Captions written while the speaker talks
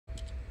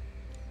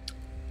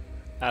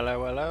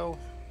Hello, hello.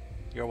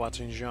 You're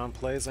watching John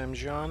Plays. I'm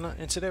John,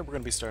 and today we're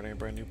going to be starting a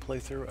brand new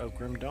playthrough of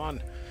Grim Dawn.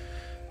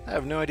 I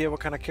have no idea what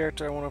kind of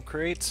character I want to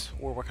create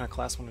or what kind of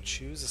class I want to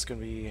choose. It's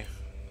going to be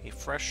a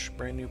fresh,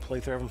 brand new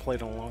playthrough. I haven't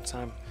played in a long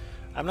time.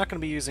 I'm not going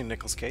to be using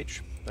Nicolas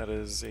Cage. That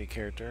is a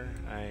character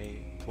I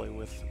play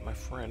with my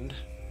friend.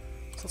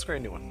 So let's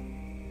create a new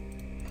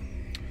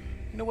one.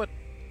 You know what?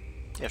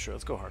 Yeah, sure.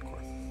 Let's go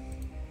hardcore.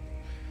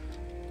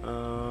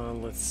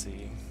 Let's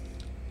see.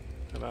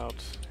 How about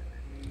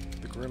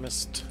the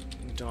Grimmest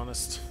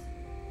Dawnest?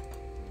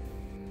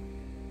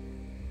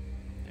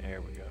 There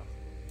we go.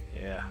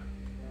 Yeah.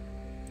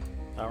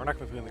 We're not going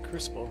to be playing the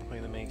Crucible, we're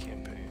playing the main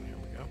campaign. Here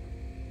we go.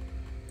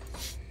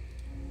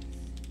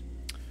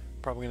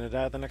 Probably going to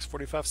die in the next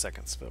 45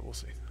 seconds, but we'll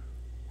see.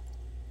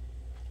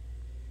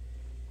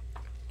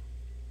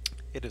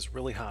 It is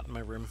really hot in my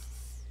room.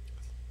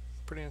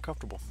 Pretty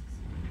uncomfortable.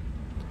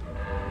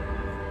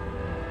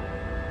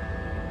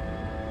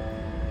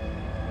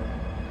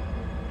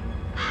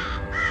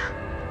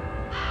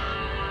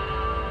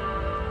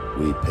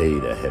 We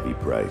paid a heavy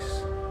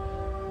price,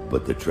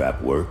 but the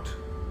trap worked.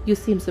 You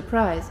seem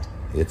surprised.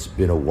 It's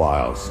been a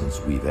while since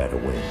we've had a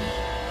win.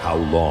 How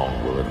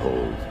long will it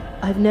hold?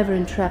 I've never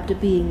entrapped a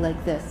being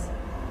like this,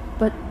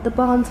 but the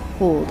bonds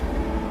hold,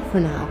 for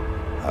now.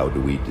 How do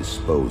we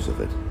dispose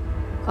of it?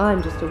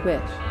 I'm just a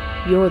witch.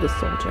 You're the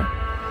soldier.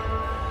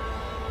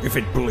 If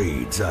it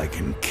bleeds, I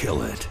can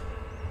kill it.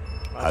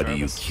 How do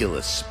you kill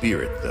a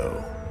spirit,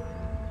 though?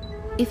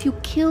 If you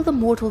kill the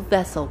mortal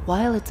vessel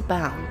while it's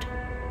bound,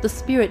 the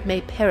spirit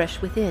may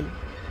perish within.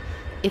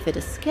 If it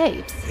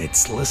escapes...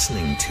 It's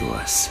listening to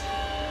us.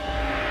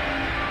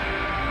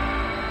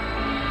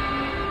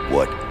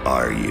 What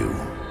are you?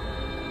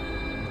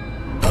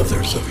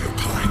 Others of your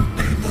kind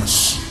name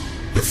us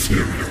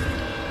ethereal.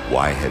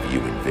 Why have you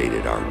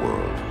invaded our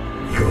world?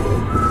 Your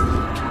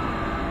world.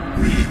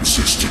 We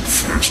existed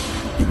first,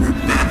 but were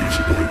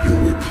managed by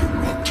your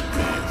corrupt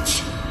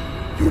gods.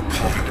 Your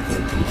part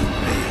opened the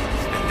way,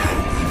 and now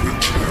we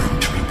return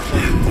to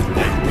reclaim what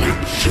by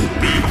right should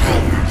be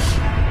ours.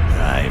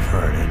 I've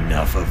heard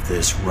enough of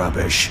this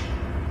rubbish.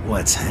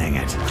 Let's hang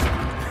it.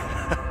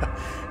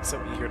 So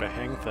we here to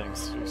hang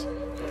things. Jeez.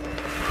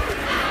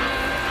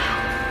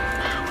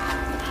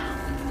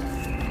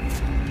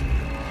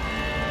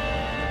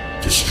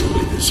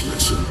 Destroy this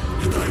vessel,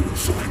 and I will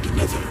find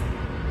another.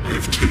 I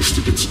have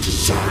tasted its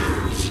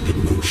desires and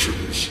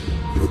emotions.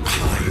 Your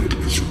kind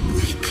is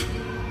weak.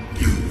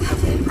 You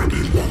have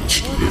already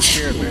lost this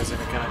Spirit war. bears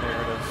any kind of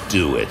narrative.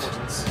 Do it.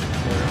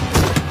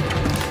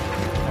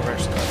 I've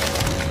actually got that.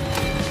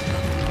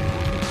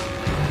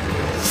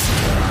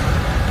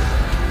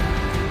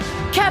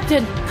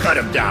 Captain! Cut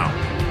him down!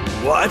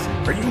 What?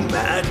 Are you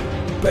mad?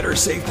 Better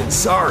safe than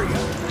sorry.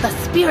 The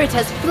spirit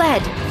has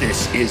fled!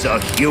 This is a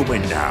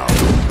human now!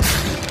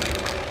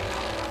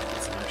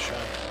 That's a nice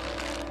shot.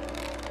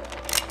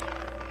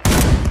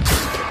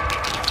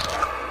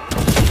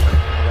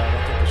 Yeah, I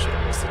don't think we should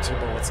have wasted 2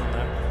 bullets on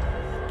that.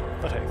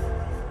 But hey.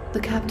 The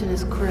captain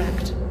is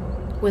correct.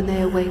 When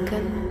they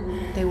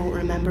awaken, they won't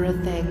remember a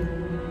thing.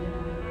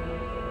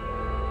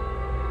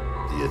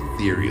 The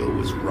ethereal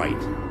was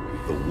right.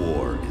 The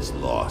war is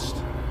lost.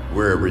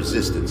 We're a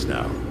resistance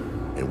now,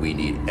 and we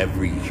need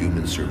every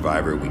human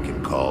survivor we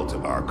can call to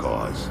our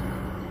cause.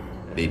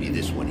 Maybe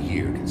this one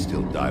here can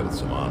still die with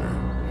some honor.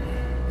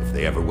 If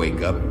they ever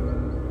wake up,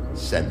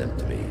 send them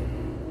to me.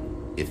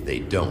 If they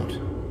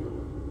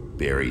don't,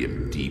 bury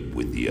him deep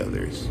with the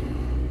others.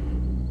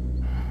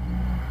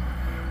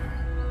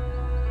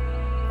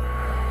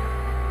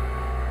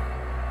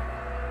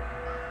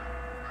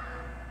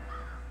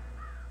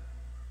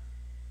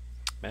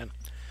 Man,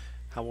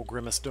 how will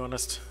Grimmest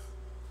Dawnest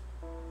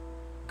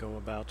go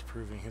about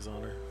proving his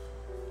honor?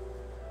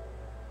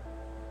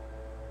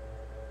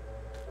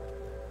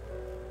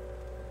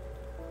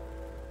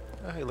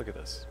 Oh, hey, look at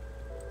this.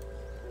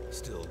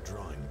 Still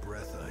drawing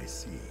breath, I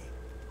see.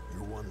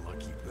 You're one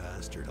lucky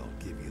bastard, I'll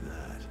give you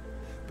that.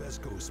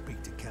 Best go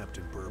speak to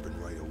Captain Bourbon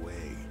right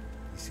away.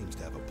 He seems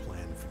to have a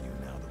plan for you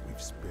now that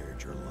we've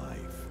spared your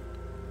life.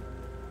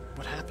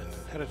 What happened?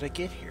 How did I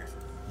get here?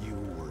 You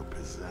were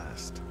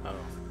possessed. Oh.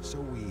 So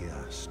we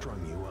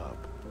strung you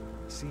up.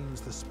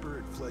 Seems the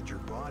spirit fled your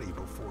body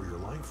before your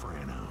life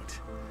ran out.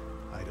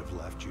 I'd have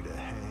left you to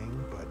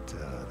hang, but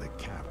the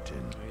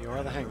captain... You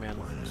are the had other hangman,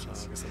 plans. so I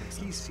guess that makes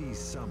He sense. sees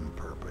some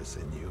purpose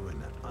in you,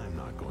 and I'm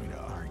not going to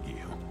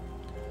argue.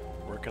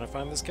 Where can I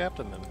find this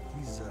captain then?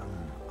 He's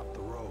up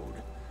the road,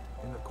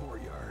 in the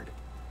courtyard.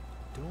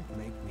 Don't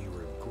make me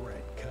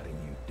regret cutting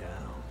you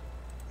down.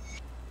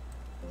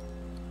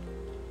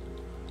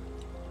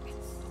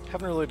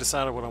 Haven't really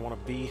decided what I want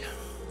to be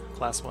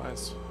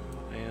class-wise,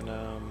 and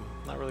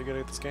not really good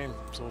at this game,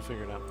 so we'll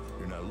figure it out.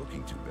 You're not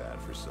looking too bad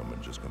for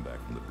someone just come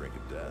back from the brink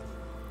of death.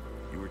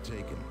 You were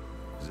taken,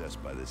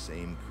 possessed by the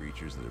same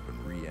creatures that have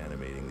been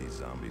reanimating these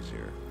zombies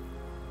here.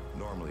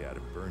 Normally I'd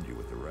have burned you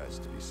with the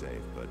rest to be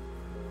safe, but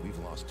we've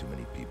lost too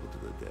many people to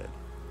the dead.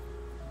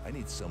 I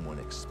need someone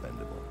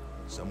expendable,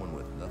 someone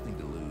with nothing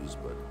to lose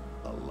but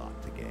a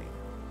lot to gain.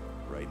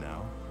 Right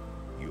now,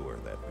 you're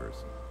that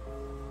person.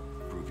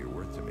 Prove your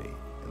worth to me,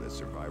 and the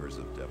survivors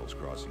of Devil's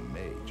Crossing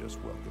may just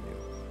welcome you.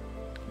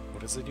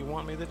 What is it you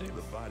want me to do?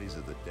 The bodies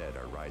of the dead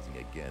are rising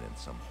again in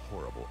some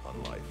horrible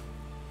unlife.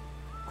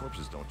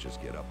 Corpses don't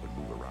just get up and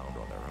move around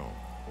on their own.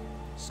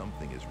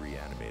 Something is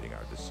reanimating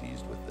our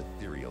deceased with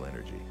ethereal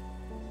energy.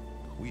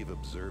 We have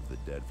observed the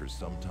dead for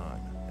some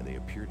time, and they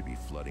appear to be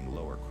flooding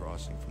Lower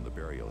Crossing from the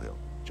burial hill,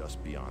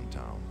 just beyond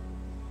town.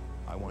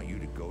 I want you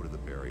to go to the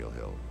burial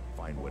hill,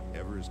 find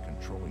whatever is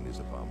controlling these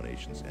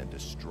abominations, and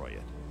destroy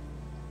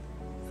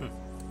it.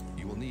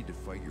 You will need to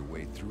fight your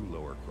way through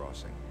Lower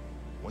Crossing.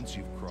 Once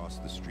you've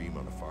crossed the stream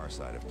on the far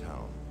side of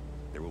town,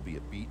 there will be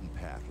a beaten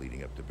path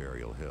leading up to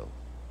Burial Hill.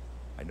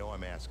 I know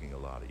I'm asking a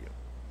lot of you,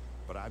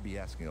 but I'd be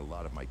asking a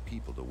lot of my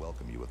people to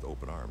welcome you with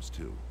open arms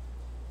too.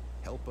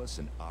 Help us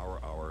in our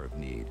hour of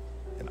need,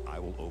 and I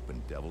will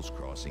open Devil's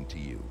Crossing to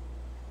you.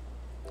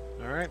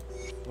 Alright,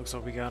 looks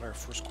like we got our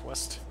first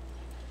quest.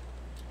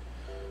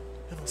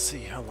 And we'll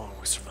see how long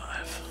we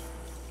survive.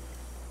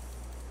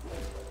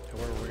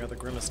 However, we got the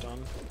Grimmest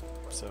on,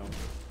 so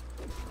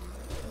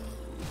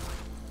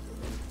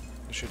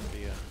it shouldn't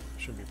be a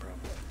problem.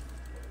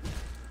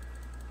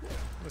 I'm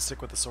gonna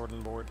stick with the sword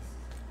and board.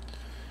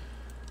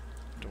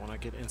 Don't want to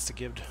get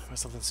insta-gibbed by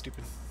something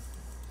stupid.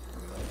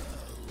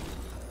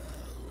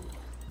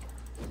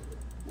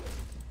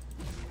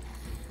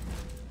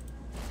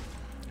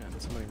 Yeah,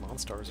 there's so many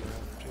monsters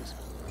around. Jeez.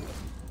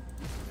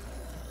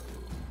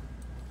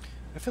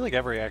 I feel like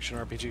every action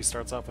RPG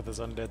starts off with this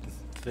undead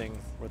thing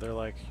where they're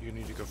like, you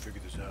need to go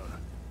figure this out.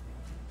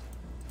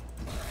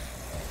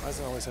 Why does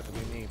it always have to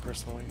be me,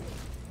 personally?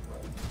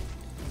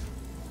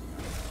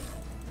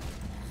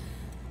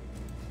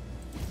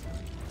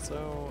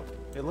 So,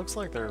 it looks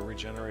like they're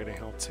regenerating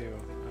health too.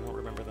 I don't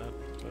remember that,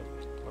 but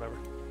whatever.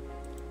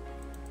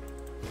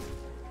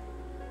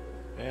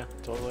 Yeah,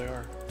 totally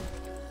are.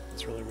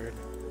 It's really weird.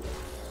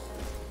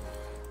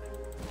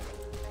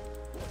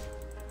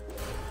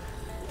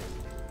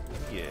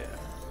 Yeah.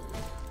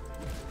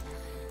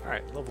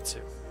 Alright, level 2.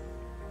 So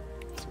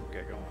we'll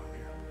get going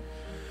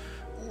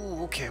here.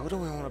 Ooh, okay, what do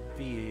we want to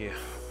be?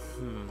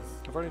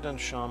 I've already done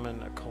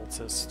Shaman,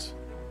 Occultist.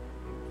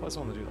 I always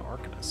want to do the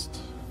Arcanist.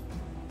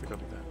 I think I'll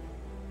do that.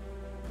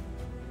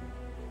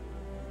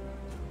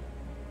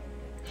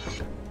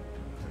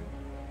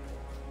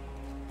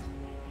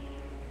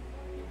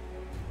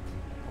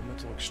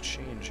 Elemental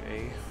Exchange,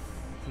 eh?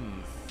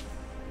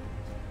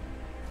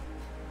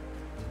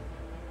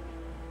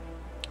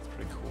 That's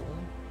pretty cool.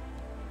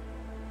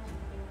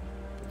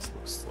 This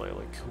looks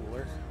slightly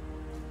cooler.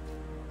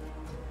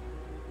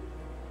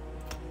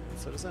 And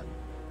so does that.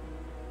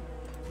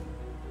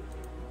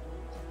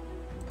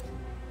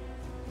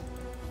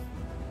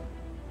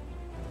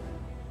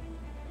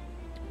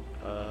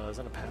 Is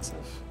that a passive?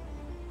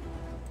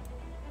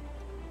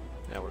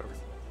 Yeah, whatever.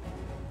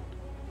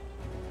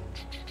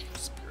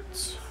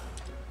 Spirits.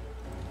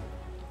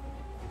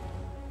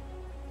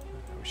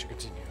 We should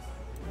continue.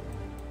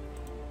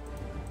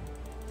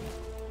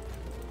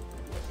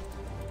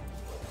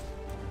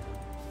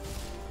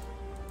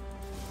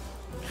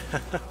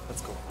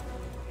 That's cool.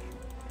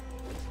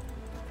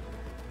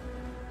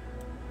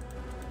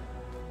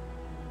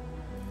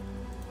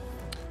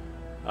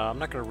 I'm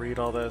not going to read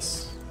all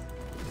this.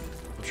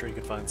 I'm sure you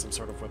can find some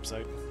sort of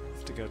website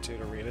to go to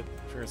read it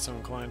if you're so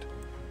inclined.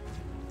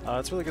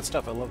 It's really good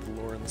stuff. I love the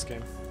lore in this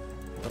game,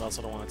 but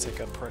also don't want to take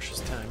up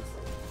precious time.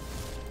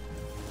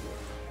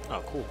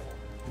 Oh, cool.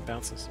 It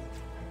bounces.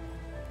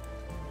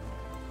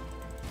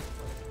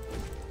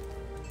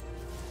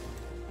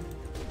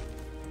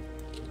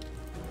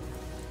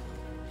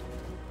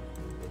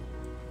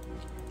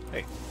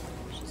 Hey,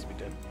 you're supposed to be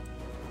dead.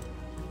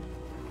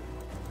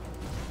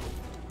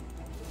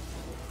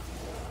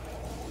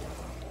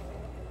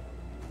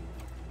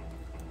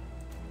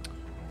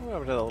 What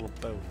happened to that little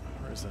boat?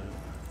 Where is that?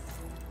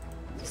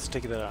 Let's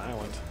take it to the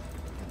island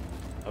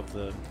of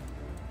the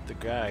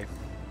guy.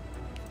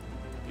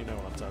 You know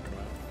what I'm talking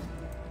about.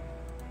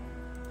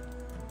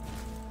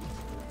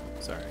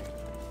 Sorry.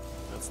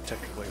 That's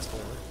technically a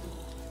spoiler.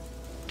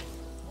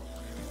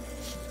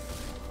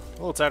 A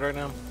little tired right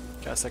now.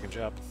 Got a second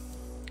job.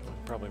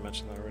 Probably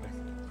mentioned that already.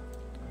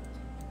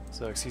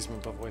 So excuse me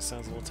if my voice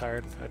sounds a little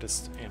tired. I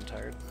just am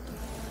tired.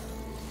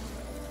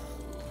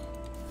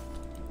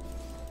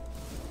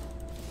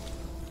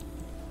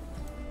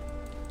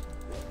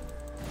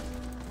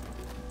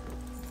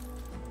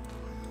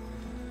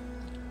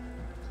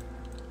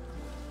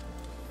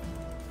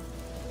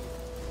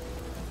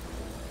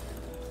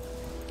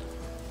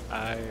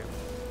 I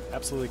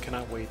absolutely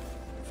cannot wait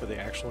for the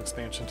actual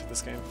expansion to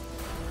this game.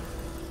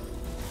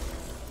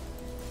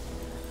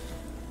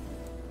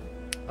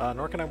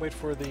 Nor can I wait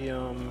for the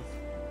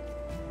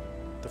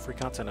free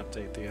content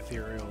update, the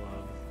ethereal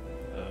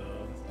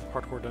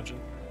hardcore dungeon,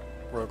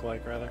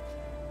 roguelike rather.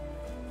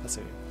 Let's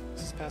see,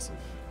 is this passive?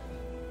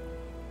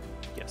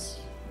 Yes.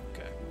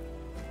 Okay.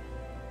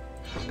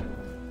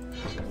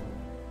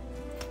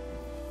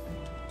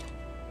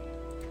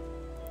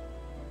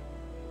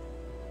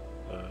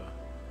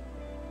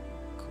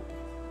 Cool.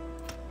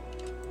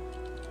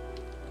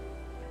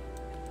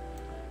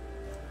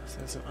 So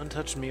that's an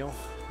untouched meal,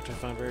 which I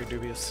find very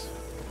dubious.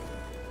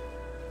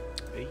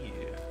 Hey.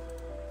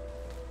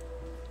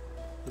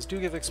 Those do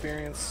give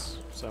experience,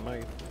 so I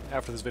might,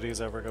 after this video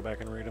is over, go back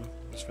and read them,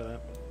 just for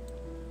that.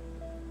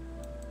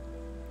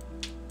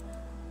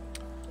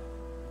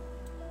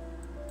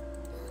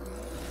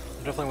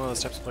 I'm definitely one of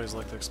those types of players who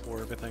like to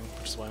explore everything,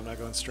 which is why I'm not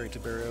going straight to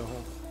Burial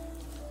Hill.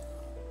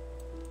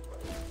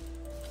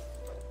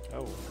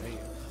 Oh, hey.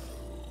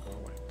 Go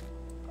away.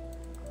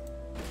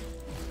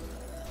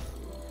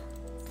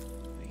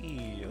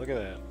 Hey, look at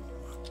that.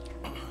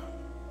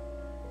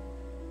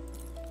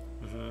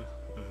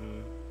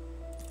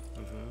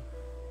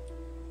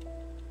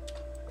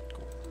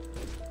 Cool.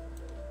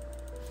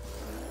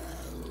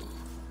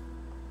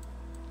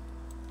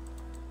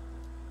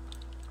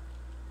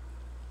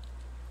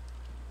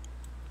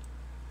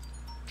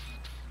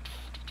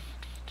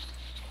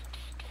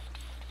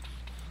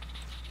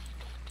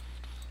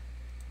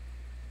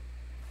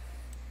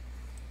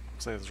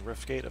 Looks like there's a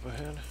rift gate up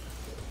ahead.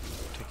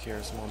 Take care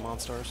of some more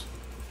monsters.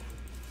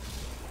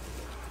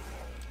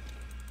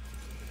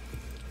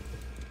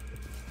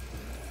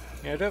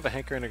 Yeah, I do have a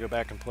hankering to go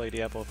back and play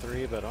Diablo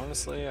 3, but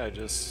honestly, I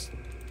just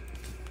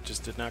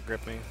did not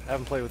grip me. I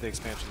haven't played with the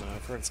expansion though.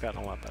 I've heard it's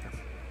gotten a lot better.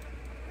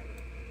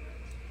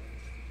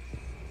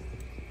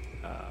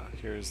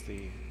 Here's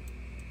the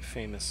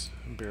famous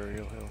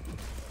Burial Hill.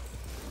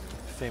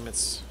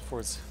 Famous for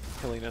its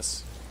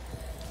hilliness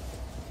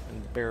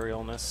and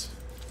burialness.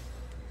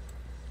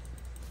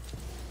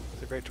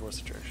 It's a great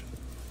tourist attraction.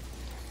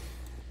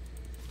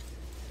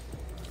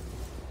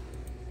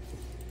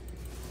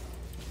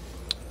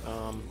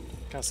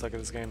 Kind of suck at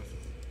this game.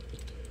 I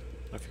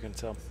don't know if you can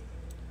tell.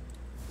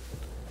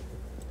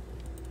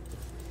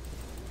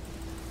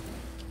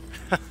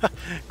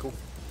 Cool.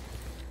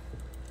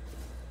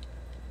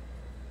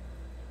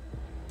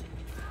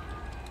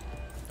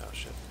 Oh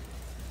shit.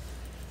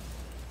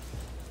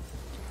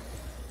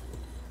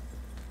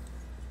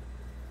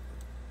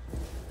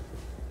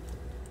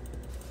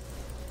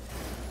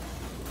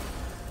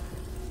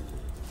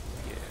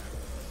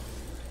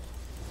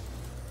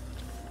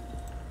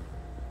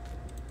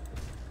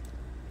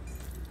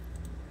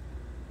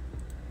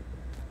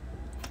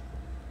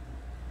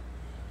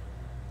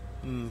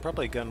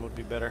 Probably a gun would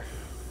be better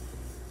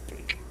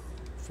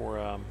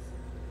for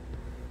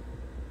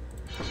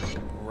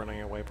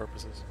running away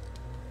purposes.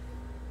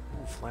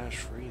 Ooh, flash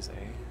freeze,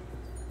 eh?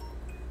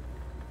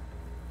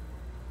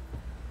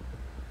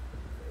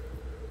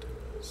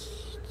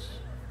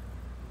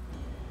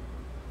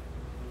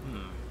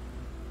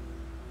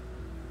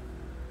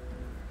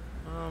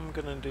 I'm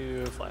gonna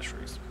do flash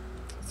freeze.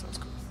 That sounds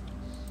cool.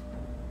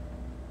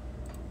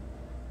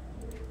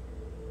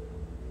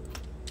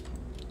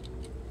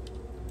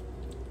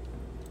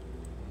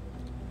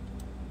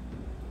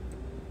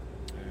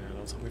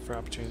 Wait for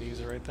opportunity to use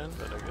it right then,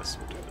 but I guess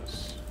we'll do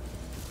this.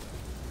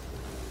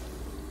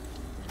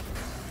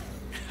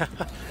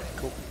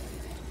 Cool.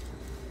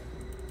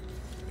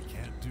 We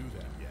can't do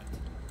that yet.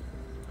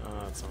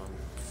 It's on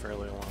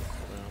fairly long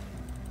cooldown.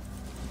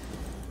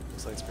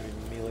 Looks like it's pretty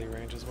melee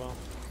range as well.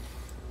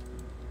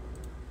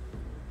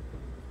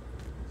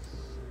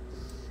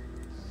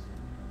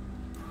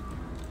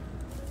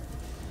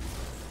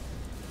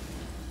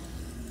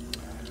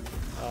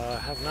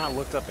 Have not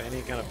looked up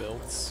any kind of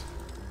builds,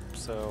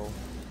 so.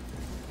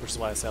 Which is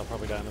why I say I'll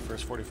probably die in the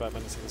first 45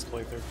 minutes of this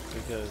playthrough,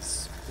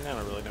 because I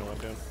don't really know what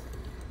I'm doing.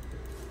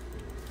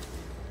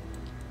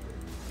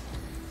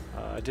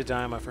 I did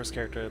die on my first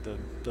character at the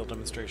build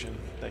demonstration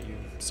that you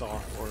saw,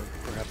 or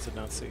perhaps did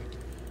not see.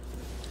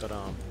 But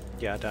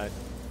yeah, I died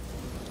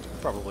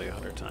probably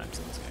 100 times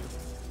in this game,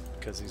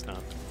 because he's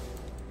not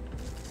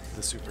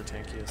the super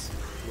tankiest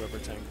whoever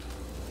tanked.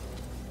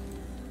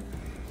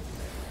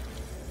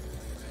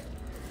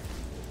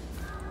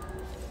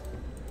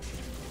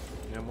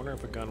 Yeah, I wonder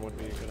if a gun would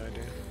be a good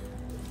idea.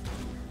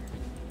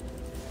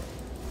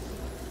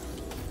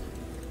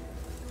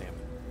 Damn.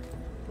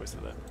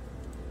 Wasted that.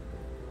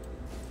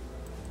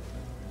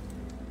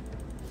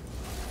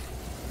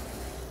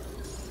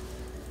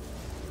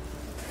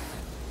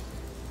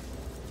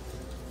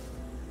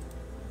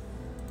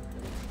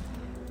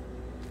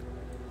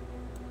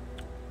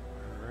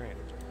 Alright.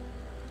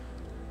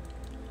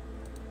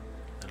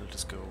 That'll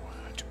just go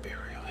to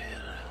Burial Hill.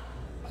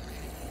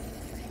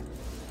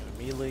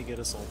 Immediately get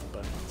assaulted by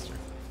a monster.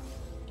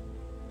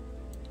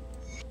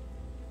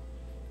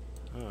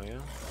 Oh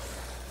yeah?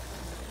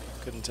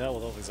 Couldn't tell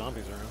with all these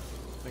zombies around.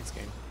 Thanks,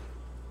 game.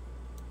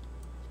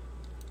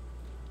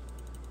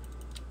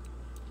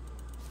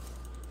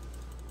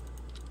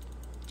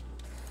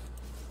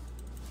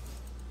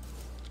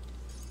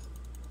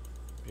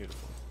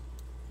 Beautiful.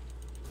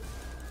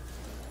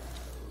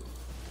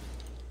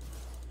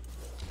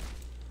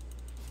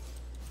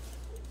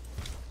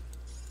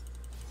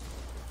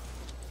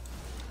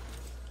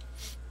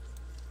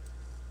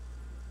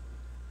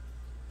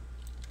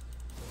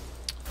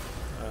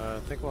 I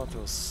think we'll have to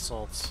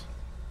assault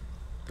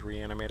the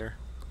reanimator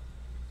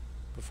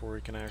before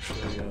we can actually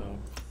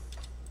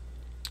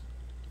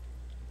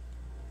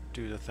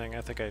do the thing.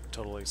 I think I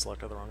totally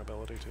selected the wrong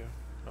ability too.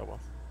 Oh well.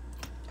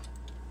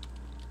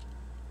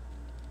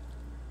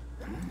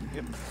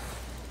 Yep.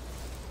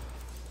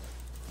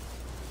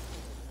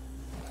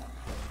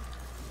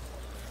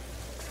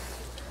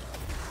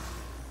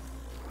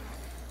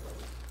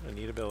 A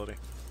neat ability.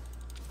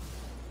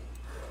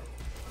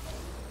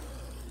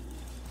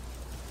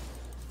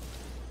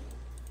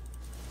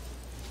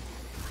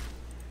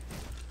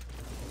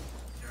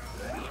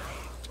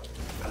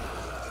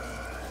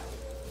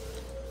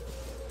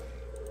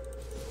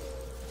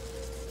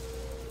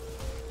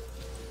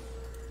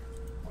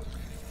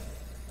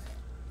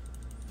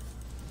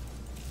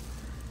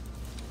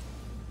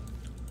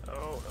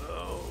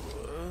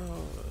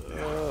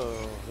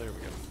 There we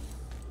go.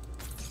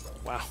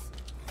 Wow.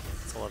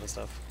 That's a lot of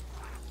stuff.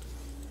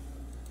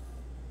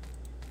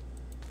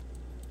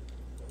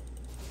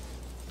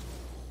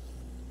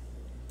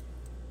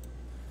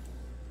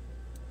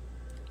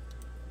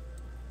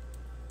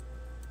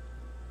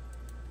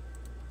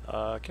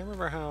 I can't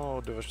remember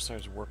how devotion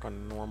centers work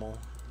on normal,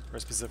 or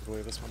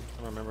specifically this one.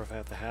 I don't remember if I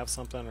have to have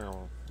something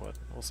or what.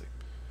 We'll see.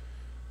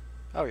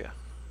 Oh yeah.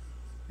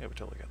 Yeah, we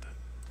totally got that.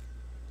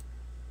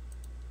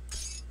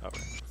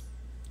 Alright.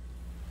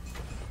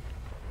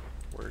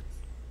 Word.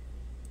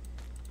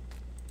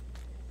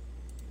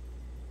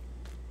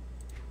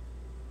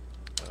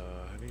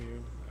 How do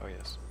you... Oh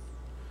yes.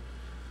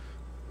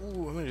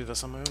 Ooh, I'm gonna do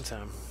this on my own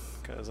time,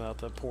 because I'll have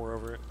to pour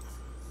over it.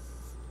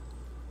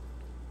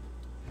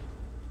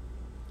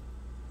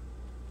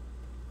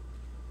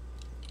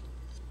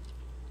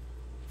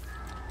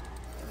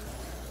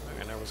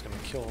 Was going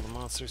to kill the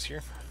monsters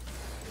here.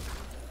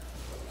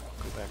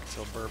 Go back and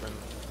tell Bourbon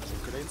was a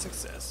great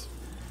success.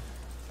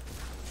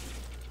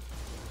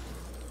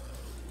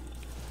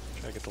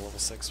 Try to get the level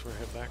 6 for a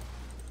hit back.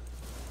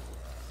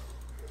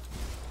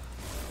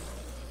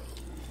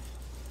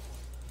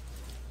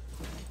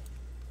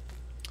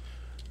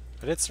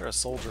 I did start a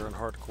soldier in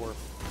hardcore,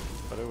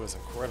 but it was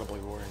incredibly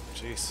boring.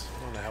 Jeez,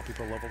 I don't know how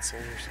people leveled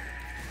soldiers.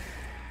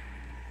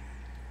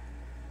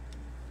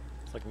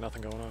 It's like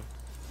nothing going on.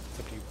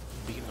 Except you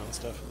beating on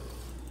stuff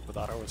with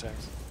auto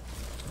attacks.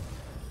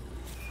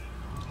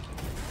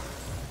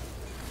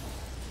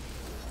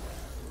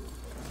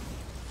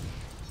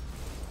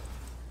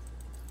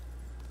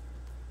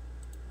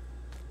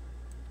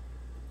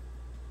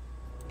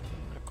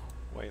 Not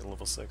quite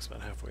level 6,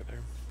 but halfway there.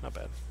 Not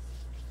bad.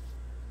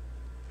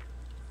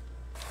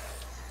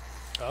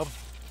 Oh.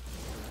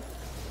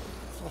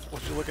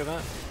 Would you look at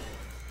that?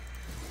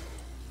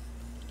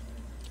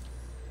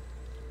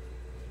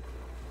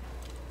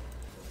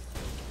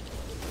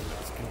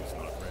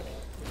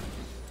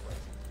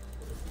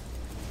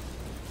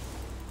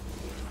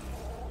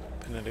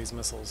 These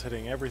missiles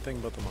hitting everything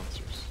but the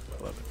monsters.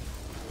 I love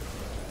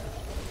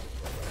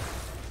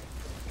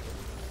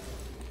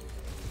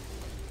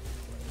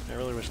it. I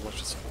really wish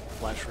Luscious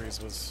Flash Freeze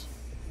was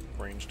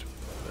ranged,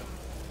 but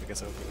I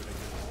guess I would be ridiculous.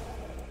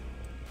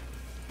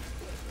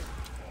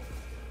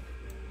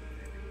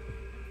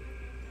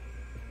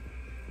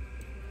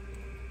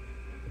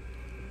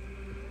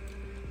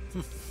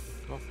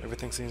 Well,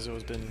 everything seems to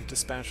have been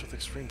dispatched with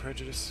extreme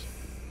prejudice.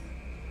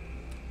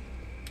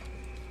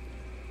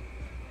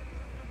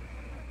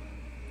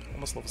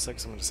 Almost level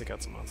 6, I'm going to seek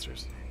out some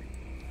monsters.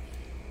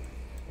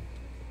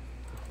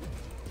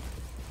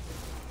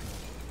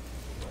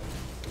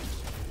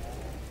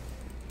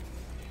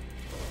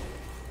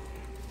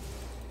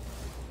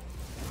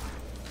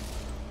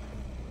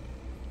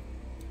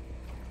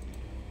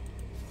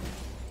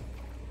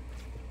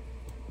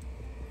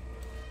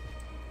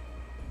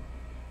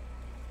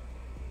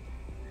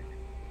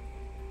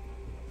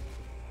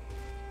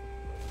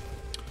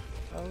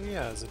 Oh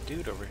yeah, there's a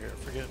dude over here, I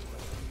forget.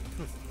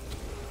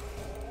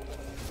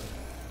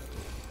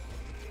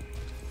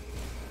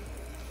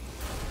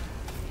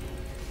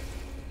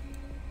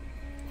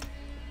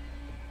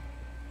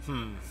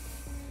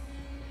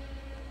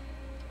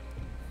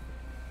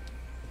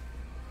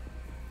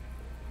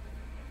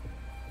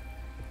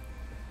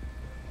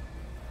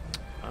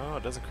 Oh,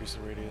 it does increase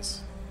the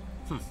radius.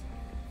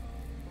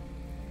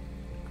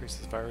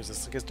 Increases fire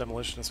resistance. I guess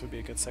Demolitionist would be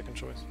a good second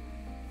choice.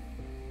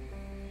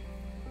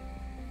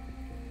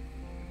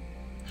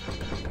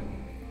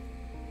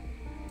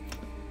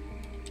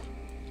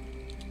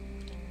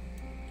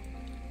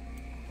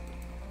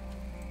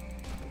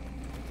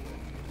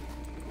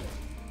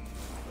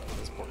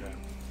 This poor guy.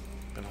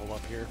 Been holed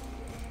up here.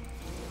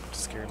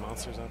 Scary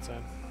monsters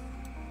outside.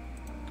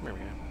 Come here,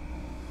 man.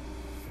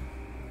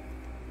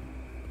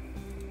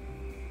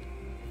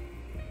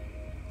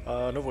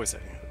 No voice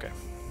acting. Okay.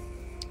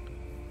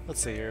 Let's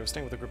see here. I was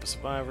staying with a group of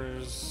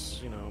survivors.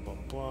 You know, blah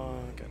blah blah.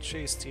 Got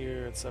chased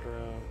here, etc.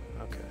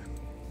 Okay.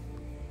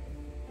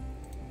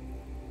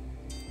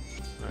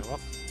 Alright, well.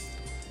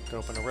 Go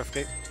open a rift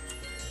gate.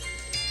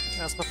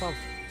 That's my fun.